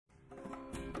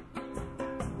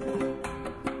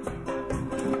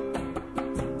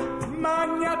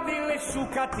Magnatele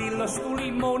sucatelo stu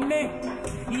limone,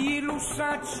 ilu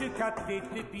sace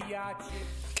catete piace.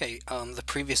 Okay, the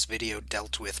previous video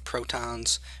dealt with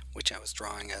protons, which I was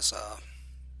drawing as a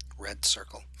red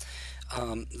circle.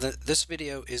 This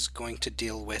video is going to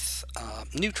deal with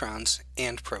neutrons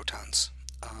and protons.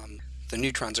 The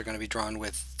neutrons are going to be drawn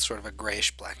with sort of a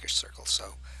grayish blackish circle,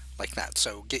 so like that.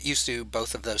 So get used to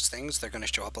both of those things. They're going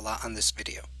to show up a lot on this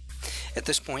video. At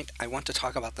this point, I want to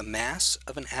talk about the mass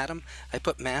of an atom. I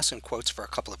put mass in quotes for a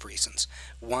couple of reasons.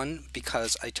 One,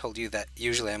 because I told you that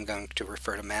usually I'm going to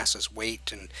refer to mass as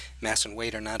weight, and mass and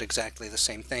weight are not exactly the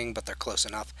same thing, but they're close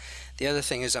enough. The other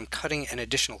thing is I'm cutting an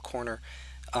additional corner.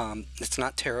 It's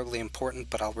not terribly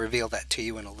important, but I'll reveal that to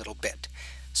you in a little bit.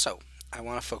 So I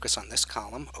want to focus on this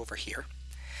column over here.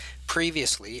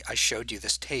 Previously, I showed you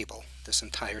this table, this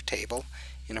entire table,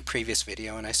 in a previous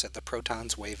video, and I said the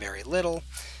protons weigh very little,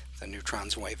 the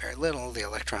neutrons weigh very little, the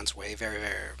electrons weigh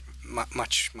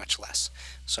much less.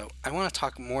 So I want to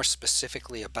talk more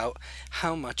specifically about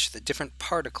how much the different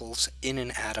particles in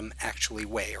an atom actually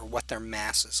weigh, or what their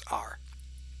masses are.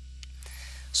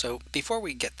 So before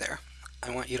we get there,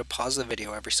 I want you to pause the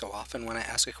video every so often when I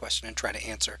ask a question and try to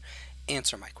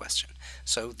answer my question.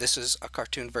 So this is a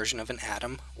cartoon version of an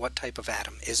atom. What type of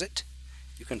atom is it?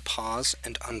 You can pause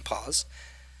and unpause.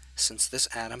 Since this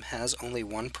atom has only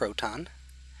one proton,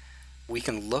 we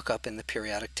can look up in the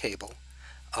periodic table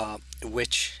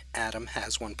which atom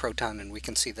has one proton, and we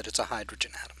can see that it's a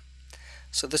hydrogen atom.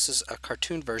 So this is a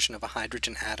cartoon version of a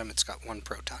hydrogen atom. It's got one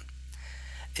proton.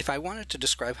 If I wanted to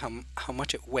describe how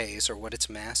much it weighs, or what its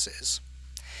mass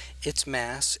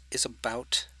is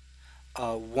about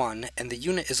 1, and the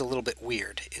unit is a little bit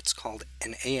weird. It's called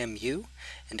an AMU,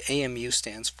 and AMU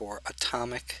stands for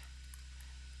Atomic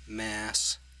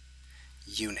Mass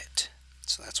Unit.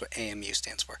 So that's what AMU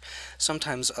stands for.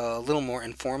 Sometimes a little more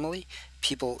informally,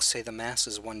 people say the mass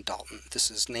is 1 Dalton.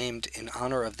 This is named in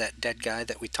honor of that dead guy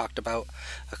that we talked about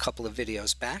a couple of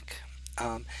videos back.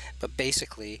 But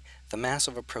basically, the mass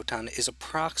of a proton is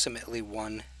approximately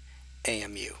 1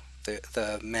 AMU.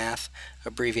 The math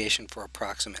abbreviation for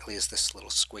approximately is this little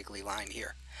squiggly line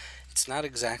here. It's not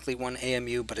exactly 1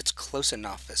 AMU, but it's close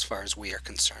enough as far as we are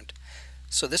concerned.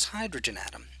 So this hydrogen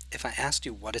atom, if I asked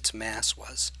you what its mass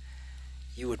was,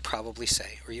 you would probably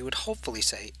say, or you would hopefully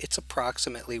say, it's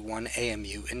approximately 1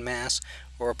 AMU in mass,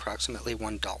 or approximately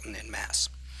 1 Dalton in mass.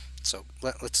 So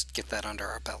let's get that under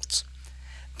our belts.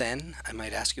 Then I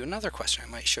might ask you another question.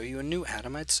 I might show you a new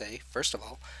atom. I'd say, first of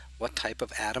all, what type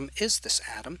of atom is this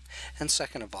atom? And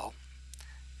second of all,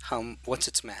 what's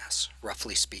its mass,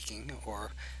 roughly speaking,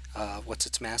 or what's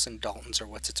its mass in Daltons, or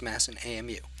what's its mass in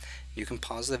AMU? You can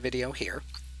pause the video here.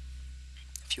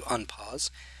 If you unpause,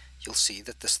 you'll see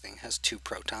that this thing has 2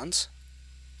 protons.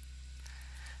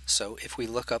 So if we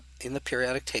look up in the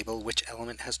periodic table which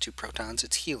element has 2 protons,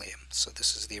 it's helium. So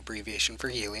this is the abbreviation for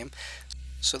helium.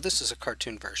 So this is a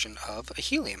cartoon version of a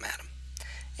helium atom.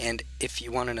 And if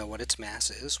you want to know what its mass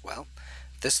is, well,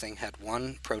 this thing had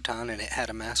 1 proton and it had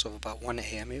a mass of about 1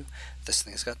 AMU. This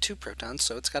thing's got 2 protons,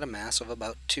 so it's got a mass of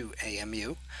about 2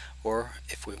 AMU. Or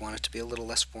if we want it to be a little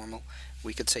less formal,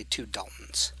 we could say 2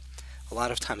 Daltons. A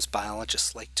lot of times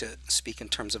biologists like to speak in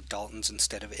terms of Daltons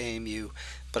instead of AMU,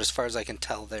 but as far as I can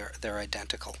tell, they're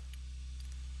identical.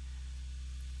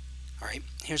 Alright,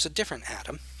 here's a different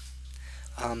atom.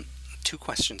 2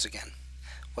 questions again.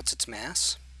 What's its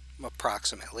mass,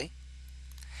 approximately,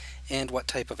 and what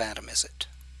type of atom is it?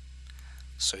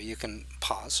 So you can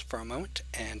pause for a moment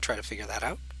and try to figure that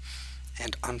out,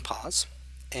 and unpause,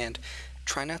 and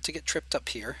try not to get tripped up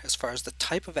here. As far as the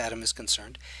type of atom is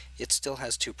concerned, it still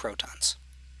has 2 protons.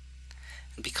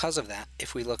 And because of that,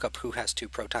 if we look up who has 2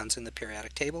 protons in the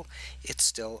periodic table, it's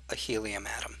still a helium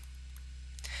atom.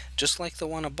 Just like the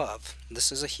one above,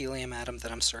 this is a helium atom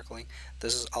that I'm circling.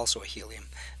 This is also a helium.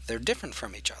 They're different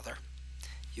from each other.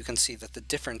 You can see that the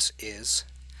difference is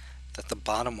that the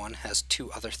bottom one has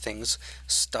 2 other things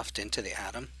stuffed into the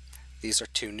atom. These are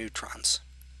 2 neutrons.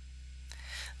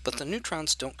 But the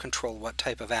neutrons don't control what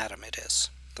type of atom it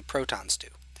is. The protons do.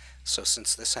 So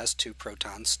since this has 2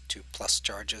 protons, 2 plus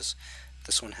charges,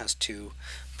 this one has 2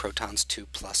 protons, 2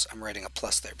 plus. I'm writing a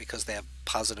plus there because they have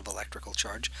positive electrical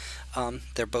charge.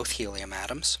 They're both helium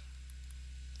atoms.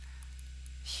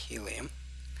 Helium.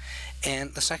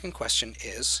 And the second question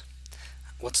is,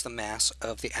 what's the mass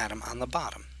of the atom on the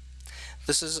bottom?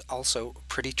 This is also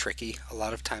pretty tricky. A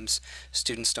lot of times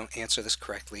students don't answer this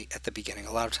correctly at the beginning.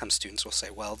 A lot of times students will say,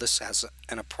 well, this has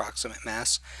an approximate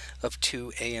mass of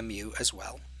 2 AMU as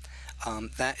well.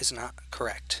 That is not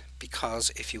correct,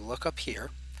 because if you look up here,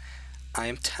 I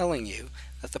am telling you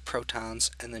that the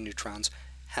protons and the neutrons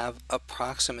have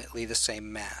approximately the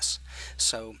same mass.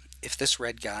 So if this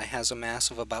red guy has a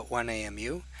mass of about 1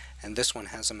 AMU, and this one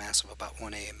has a mass of about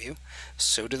 1 AMU,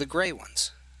 so do the gray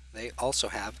ones. They also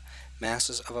have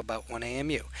masses of about 1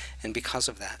 AMU, and because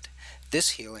of that,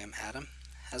 this helium atom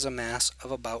has a mass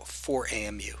of about 4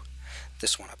 AMU.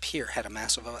 This one up here had a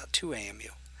mass of about 2 AMU.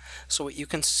 So what you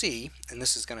can see, and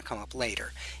this is going to come up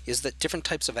later, is that different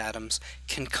types of atoms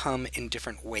can come in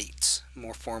different weights.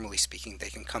 More formally speaking, they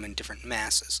can come in different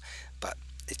masses, but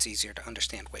it's easier to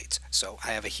understand weights. So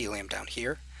I have a helium down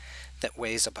here that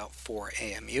weighs about 4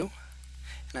 AMU,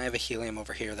 and I have a helium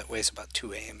over here that weighs about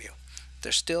 2 AMU.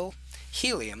 They're still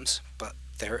heliums, but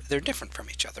they're different from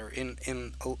each other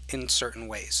in certain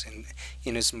ways, in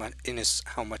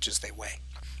how much as they weigh.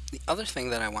 The other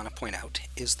thing that I want to point out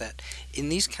is that in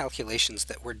these calculations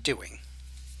that we're doing,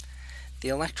 the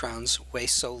electrons weigh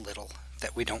so little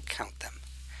that we don't count them.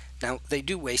 Now, they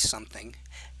do weigh something,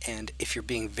 and if you're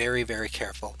being very, very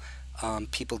careful,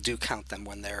 people do count them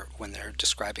when they're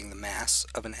describing the mass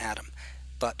of an atom.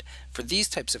 But for these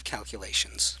types of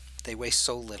calculations, they weigh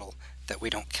so little that we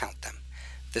don't count them.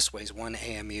 This weighs 1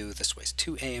 AMU, this weighs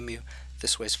 2 AMU,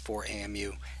 this weighs 4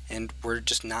 AMU, and we're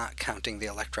just not counting the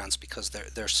electrons because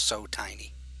they're so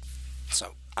tiny.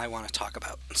 So I want to talk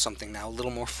about something now a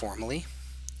little more formally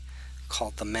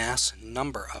called the mass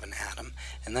number of an atom,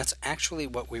 and that's actually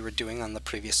what we were doing on the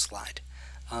previous slide.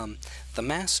 The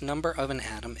mass number of an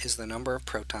atom is the number of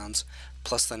protons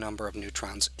plus the number of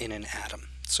neutrons in an atom.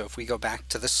 So if we go back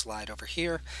to this slide over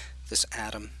here, this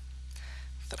atom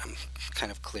that I'm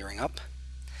kind of clearing up,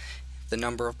 the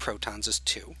number of protons is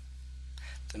 2.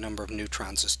 The number of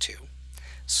neutrons is 2.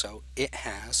 So it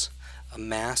has a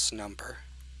mass number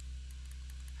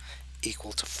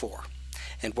equal to 4.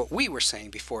 And what we were saying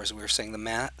before is we were saying the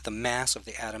mass of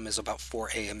the atom is about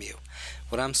 4 AMU.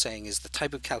 What I'm saying is the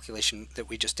type of calculation that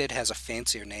we just did has a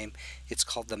fancier name. It's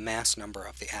called the mass number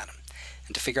of the atom.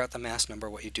 And to figure out the mass number,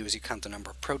 what you do is you count the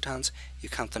number of protons, you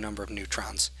count the number of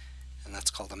neutrons, and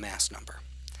that's called a mass number.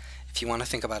 If you want to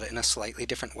think about it in a slightly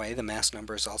different way, the mass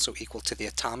number is also equal to the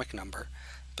atomic number,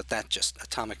 but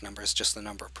atomic number is just the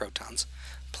number of protons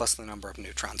plus the number of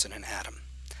neutrons in an atom.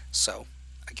 So,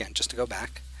 again, just to go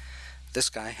back, this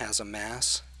guy has a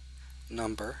mass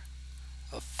number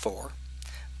of 4.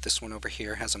 This one over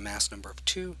here has a mass number of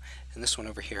 2, and this one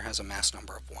over here has a mass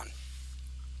number of 1.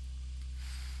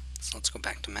 So let's go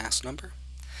back to mass number.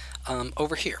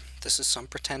 Over here, this is some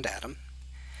pretend atom.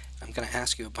 I'm going to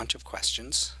ask you a bunch of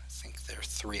questions. I think there are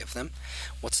 3 of them.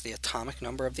 What's the atomic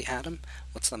number of the atom?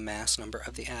 What's the mass number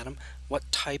of the atom?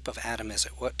 What type of atom is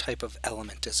it? What type of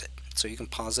element is it? So you can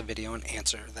pause the video and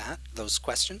answer those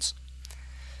questions.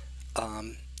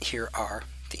 Here are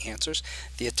the answers.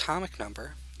 The atomic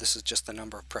number, this is just the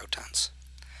number of protons.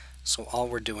 So all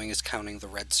we're doing is counting the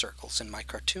red circles in my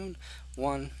cartoon.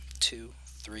 1, 2,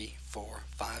 3, 4,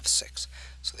 5, 6.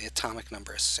 So the atomic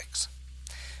number is 6.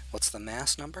 What's the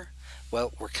mass number?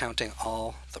 Well, we're counting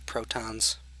all the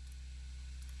protons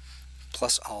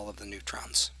plus all of the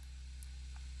neutrons.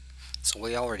 So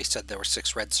we already said there were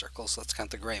 6 red circles. Let's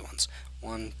count the gray ones.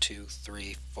 1, 2,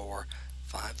 3, 4,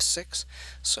 5, 6.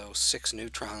 So 6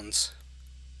 neutrons,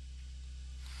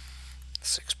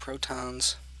 6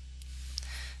 protons.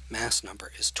 Mass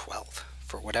number is 12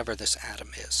 for whatever this atom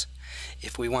is.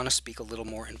 If we want to speak a little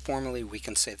more informally, we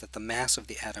can say that the mass of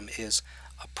the atom is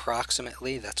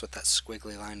approximately, that's what that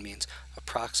squiggly line means,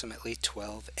 approximately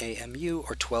 12 AMU,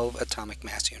 or 12 atomic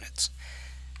mass units.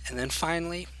 And then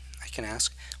finally, I can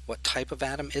ask, what type of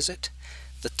atom is it?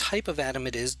 The type of atom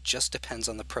it is just depends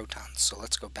on the protons. So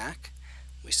let's go back.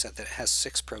 We said that it has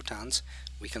 6 protons.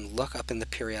 We can look up in the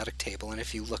periodic table, and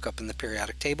if you look up in the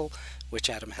periodic table which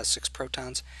atom has 6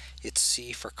 protons, it's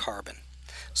C for carbon.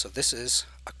 So this is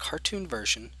a cartoon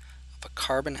version of a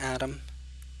carbon atom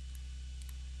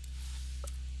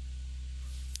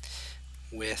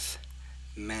with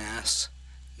mass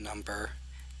number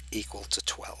equal to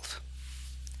 12.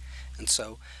 And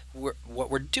so what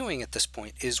we're doing at this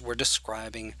point is we're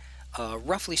describing,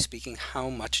 roughly speaking, how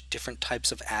much different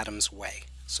types of atoms weigh.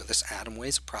 So this atom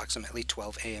weighs approximately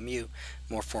 12 AMU.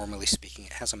 More formally speaking,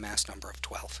 it has a mass number of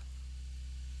 12.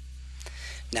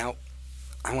 Now,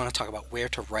 I want to talk about where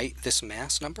to write this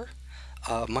mass number.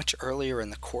 Much earlier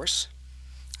in the course,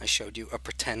 I showed you a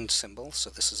pretend symbol. So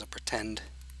this is a pretend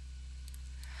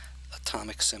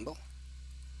atomic symbol.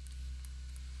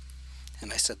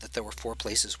 And I said that there were 4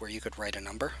 places where you could write a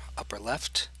number: upper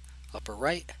left, upper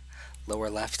right,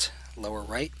 lower left, lower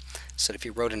right. So if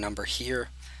you wrote a number here,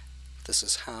 this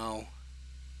is how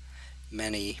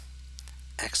many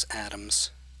X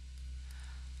atoms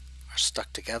are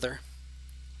stuck together.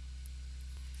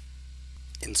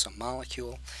 in some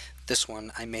molecule. This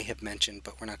one I may have mentioned,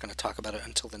 but we're not going to talk about it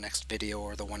until the next video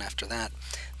or the one after that.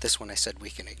 This one I said we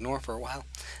can ignore for a while.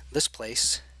 This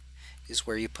place is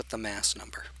where you put the mass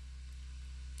number.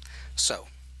 So,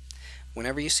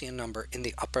 whenever you see a number in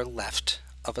the upper left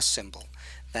of a symbol,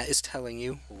 that is telling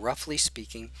you, roughly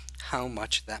speaking, how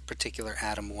much that particular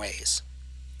atom weighs.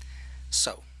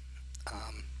 So,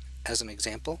 as an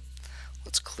example,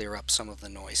 let's clear up some of the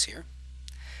noise here.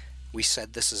 We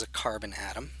said this is a carbon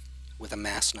atom with a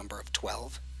mass number of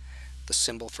 12. The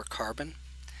symbol for carbon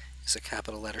is a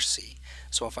capital letter C.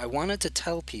 So if I wanted to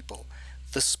tell people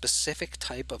the specific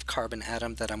type of carbon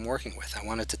atom that I'm working with, I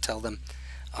wanted to tell them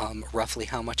roughly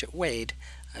how much it weighed,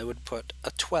 I would put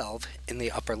a 12 in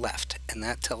the upper left, and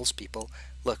that tells people,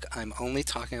 look, I'm only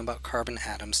talking about carbon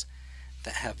atoms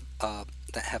that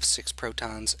have 6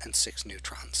 protons and 6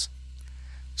 neutrons.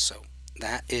 So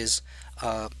that is,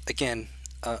 again,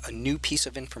 a new piece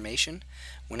of information.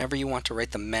 Whenever you want to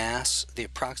write the mass, the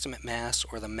approximate mass,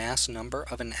 or the mass number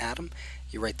of an atom,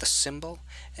 you write the symbol,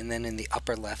 and then in the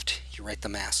upper left you write the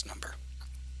mass number.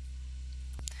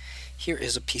 Here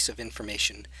is a piece of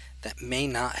information that may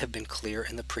not have been clear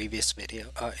in the previous video,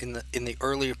 in the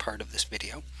earlier part of this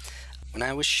video, when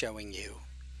I was showing you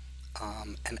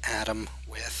an atom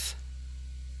with,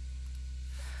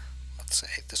 let's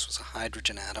say this was a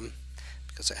hydrogen atom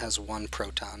because it has 1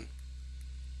 proton.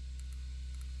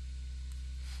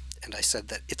 And I said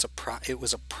that it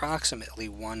was approximately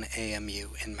 1 AMU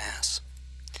in mass.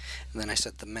 And then I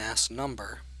said the mass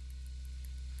number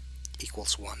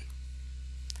equals 1.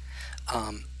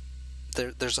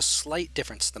 There's a slight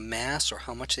difference. The mass, or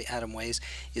how much the atom weighs,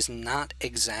 is not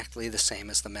exactly the same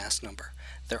as the mass number.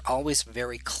 They're always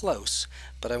very close,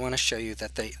 but I want to show you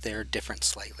that they're different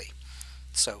slightly.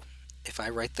 So if I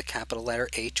write the capital letter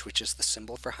H, which is the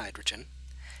symbol for hydrogen,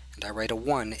 and I write a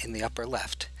 1 in the upper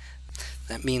left,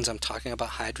 that means I'm talking about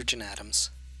hydrogen atoms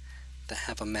that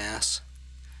have a mass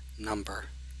number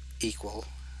equal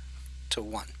to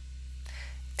 1.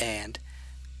 And,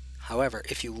 however,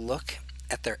 if you look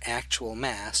at their actual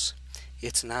mass,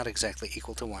 it's not exactly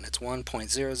equal to 1. It's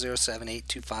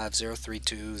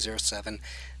 1.00782503207, and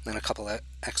then a couple of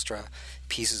extra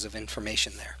pieces of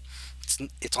information there.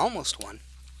 It's almost 1,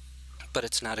 but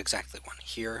it's not exactly 1.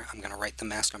 Here, I'm going to write the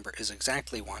mass number is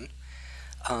exactly 1.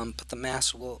 But the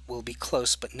mass will be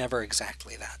close, but never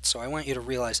exactly that. So I want you to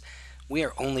realize we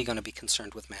are only going to be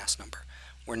concerned with mass number.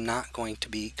 We're not going to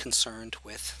be concerned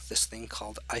with this thing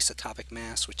called isotopic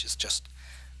mass, which is just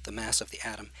the mass of the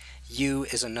atom. U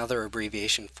is another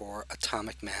abbreviation for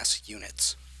atomic mass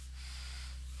units.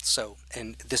 So,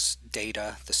 and this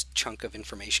data, this chunk of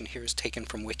information here is taken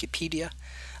from Wikipedia.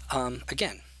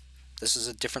 Again, this is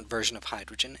a different version of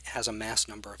hydrogen. It has a mass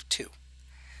number of 2.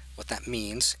 What that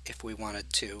means, if we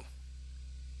wanted to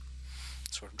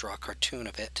sort of draw a cartoon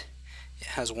of it, it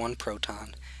has 1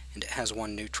 proton and it has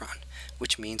 1 neutron,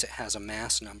 which means it has a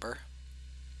mass number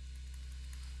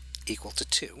equal to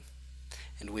 2.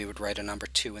 And we would write a number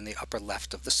 2 in the upper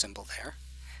left of the symbol there,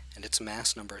 and its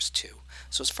mass number is 2.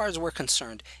 So as far as we're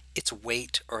concerned, its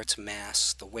weight or its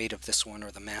mass, the weight of this one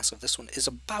or the mass of this one, is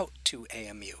about 2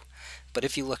 AMU. But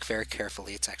if you look very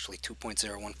carefully, it's actually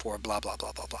 2.014 blah blah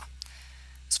blah blah blah.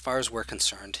 As far as we're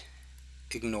concerned,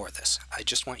 ignore this. I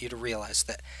just want you to realize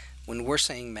that when we're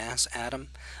saying mass atom,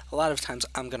 a lot of times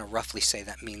I'm going to roughly say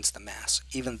that means the mass,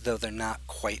 even though they're not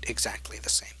quite exactly the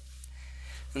same.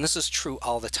 And this is true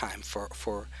all the time for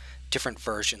different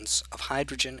versions of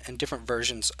hydrogen and different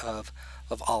versions of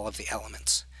all of the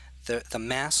elements. The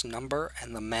mass number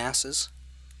and the masses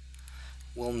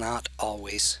will not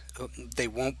always, they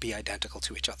won't be identical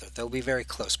to each other. They'll be very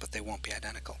close, but they won't be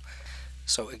identical.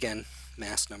 So again,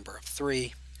 mass number of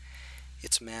 3,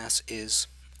 its mass is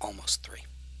almost 3,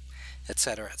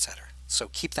 etc., etc. So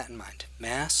keep that in mind.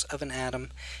 Mass of an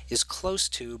atom is close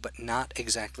to, but not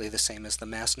exactly the same as the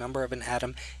mass number of an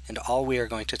atom, and all we are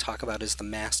going to talk about is the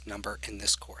mass number in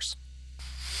this course.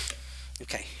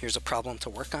 Okay, here's a problem to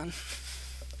work on.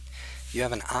 You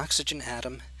have an oxygen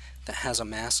atom that has a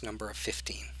mass number of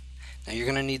 15. Now you're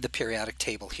going to need the periodic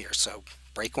table here, so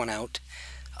break one out.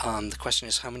 The question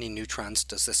is, how many neutrons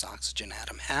does this oxygen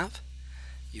atom have?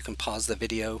 You can pause the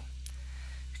video,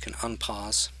 you can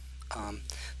unpause.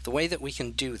 The way that we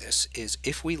can do this is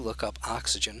if we look up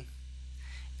oxygen,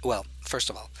 well, first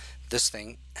of all, this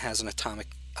thing has an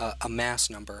a mass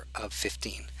number of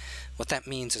 15. What that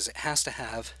means is it has to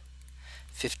have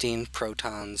 15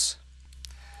 protons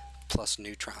plus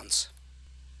neutrons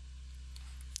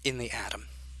in the atom.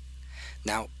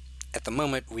 Now, at the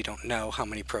moment, we don't know how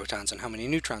many protons and how many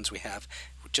neutrons we have,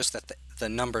 just that the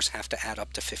numbers have to add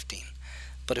up to 15.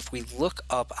 But if we look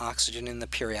up oxygen in the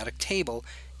periodic table,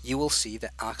 you will see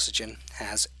that oxygen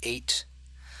has 8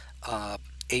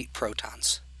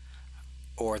 protons,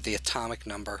 or the atomic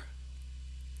number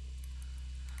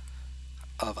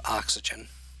of oxygen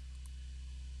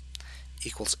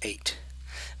equals 8.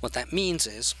 What that means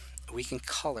is we can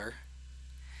color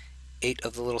 8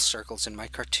 of the little circles in my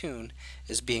cartoon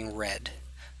as being red.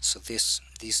 So these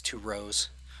 2 rows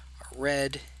are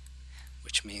red,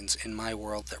 which means in my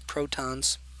world they're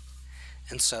protons.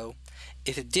 And so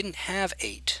if it didn't have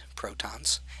 8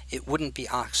 protons, it wouldn't be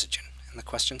oxygen. And the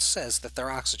question says that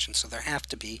they're oxygen, so there have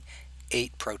to be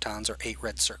 8 protons or 8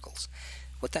 red circles.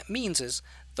 What that means is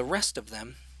the rest of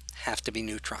them have to be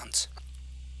neutrons.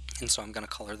 And so I'm going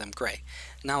to color them gray.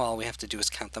 Now all we have to do is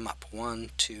count them up.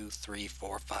 1, 2, 3,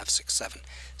 4, 5, 6, 7.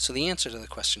 So the answer to the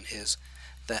question is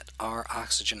that our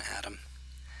oxygen atom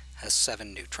has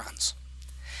 7 neutrons.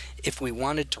 If we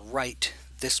wanted to write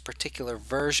this particular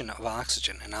version of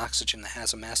oxygen, an oxygen that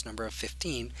has a mass number of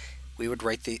 15, we would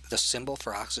write the symbol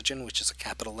for oxygen, which is a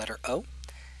capital letter O,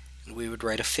 and we would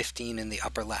write a 15 in the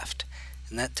upper left.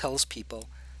 And that tells people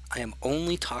I am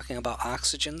only talking about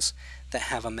oxygens that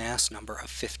have a mass number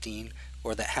of 15,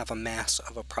 or that have a mass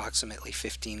of approximately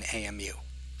 15 AMU.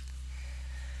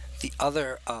 The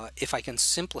other, if I can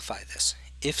simplify this,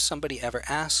 if somebody ever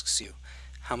asks you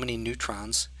how many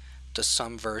neutrons does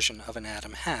some version of an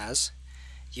atom has,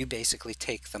 you basically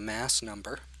take the mass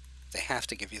number, they have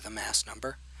to give you the mass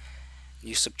number, and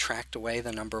you subtract away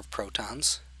the number of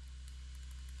protons,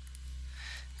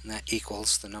 and that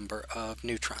equals the number of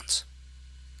neutrons,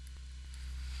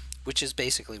 which is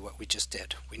basically what we just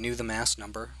did. We knew the mass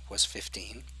number was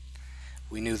 15,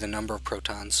 we knew the number of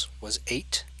protons was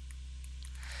 8,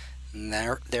 and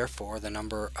therefore the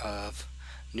number of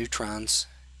neutrons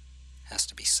has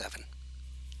to be 7.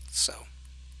 So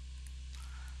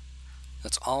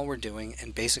that's all we're doing,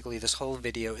 and basically this whole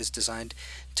video is designed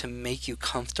to make you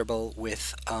comfortable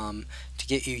with, to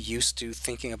get you used to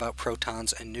thinking about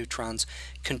protons and neutrons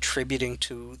contributing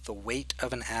to the weight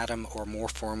of an atom, or more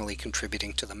formally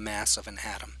contributing to the mass of an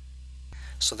atom.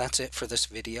 So that's it for this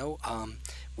video.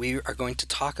 We are going to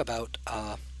talk about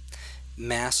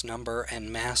mass number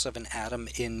and mass of an atom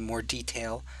in more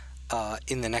detail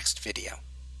in the next video,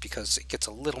 because it gets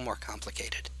a little more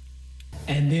complicated.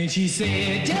 And then she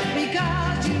said, just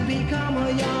because you become a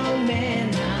young man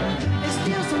now, there's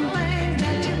still some